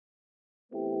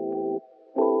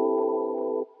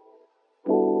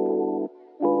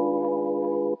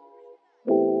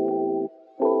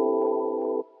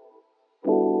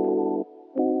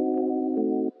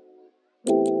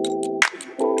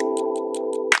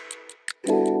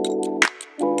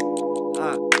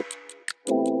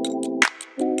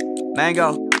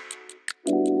Mango.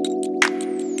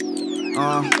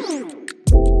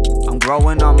 I'm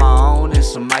growing on my own in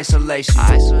some isolation.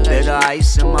 Bitter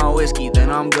ice in my whiskey, then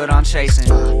I'm good on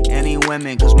chasing any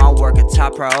women, cause my work a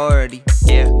top priority.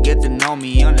 Get to know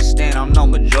me, understand I'm no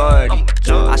majority.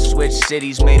 I switched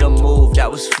cities, made a move, that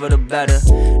was for the better.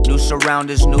 New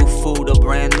surroundings, new food, a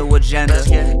brand new agenda.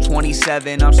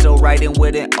 27, I'm still writing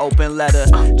with an open letter.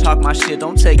 Talk my shit,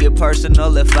 don't take it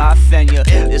personal if I offend ya.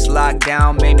 This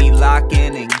lockdown made me lock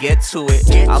in and get to it.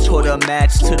 I put a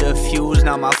match to the fuse,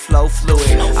 now my flow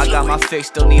fluid. I got my fix,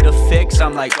 still need a fix,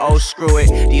 I'm like, oh screw it.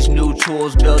 These new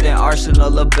tools build an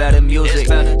arsenal of better music.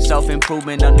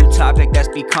 Self-improvement, a new topic that's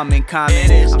becoming common.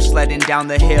 I'm sledding down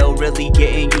the hill, really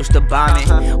getting used to bombing.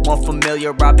 More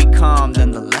familiar I become,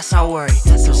 then the less I worry.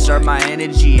 Conserve my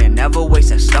energy and never waste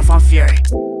that stuff on fury.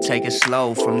 Take it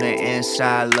slow from the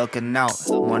inside, looking out.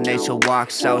 More nature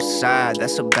walks outside,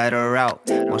 that's a better route.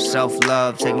 More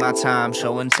self-love, take my time,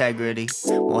 show integrity.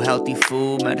 More healthy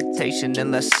food, meditation,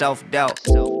 and less self-doubt.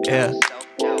 Yeah,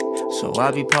 so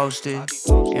I be posted,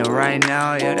 and right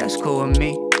now, yeah, that's cool with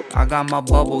me. I got my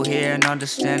bubble here and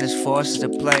understand it's forced to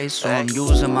play, so I'm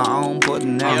using my own,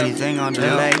 putting everything on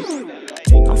delay.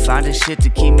 I'm finding shit to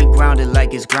keep me grounded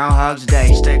like it's Groundhog's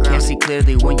Day. Can't see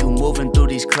clearly when you moving through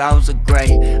these clouds of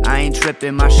gray. I ain't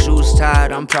tripping, my shoes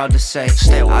tied, I'm proud to say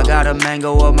I got a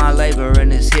mango of my labor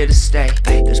and it's here to stay.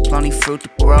 There's plenty fruit to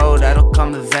grow, that'll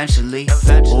come eventually.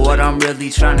 But what I'm really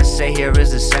trying to say here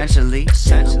is essentially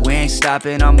we ain't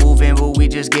stopping, I'm moving, but we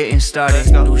just getting started.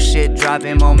 New shit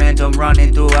dropping, momentum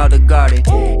running throughout the garden.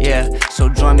 Yeah, so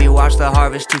join me, watch the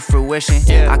harvest to fruition.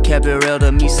 I kept it real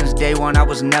to me since day one, I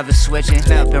was never switching.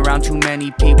 Been around too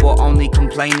many people, only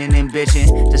complaining and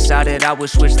bitching. Decided I would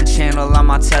switch the channel on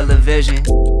my television.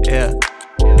 Yeah,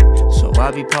 so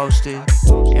I be posted,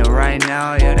 and right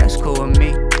now, yeah, that's cool with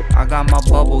me. I got my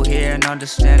bubble here and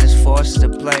understand it's forced to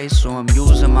play, so I'm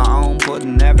using my own,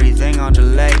 putting everything on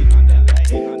delay.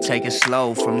 Take it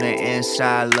slow from the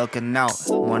inside, looking out.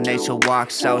 More nature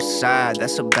walks outside,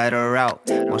 that's a better route.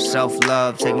 More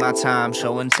self-love, take my time,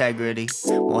 show integrity.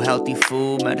 More healthy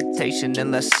food, meditation,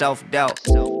 and less self-doubt.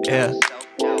 Yeah,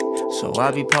 so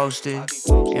I be posted,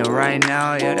 and right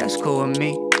now, yeah, that's cool with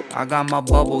me. I got my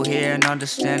bubble here and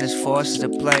understand it's forced to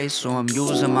play, so I'm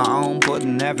using my own,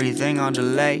 putting everything on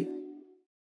delay.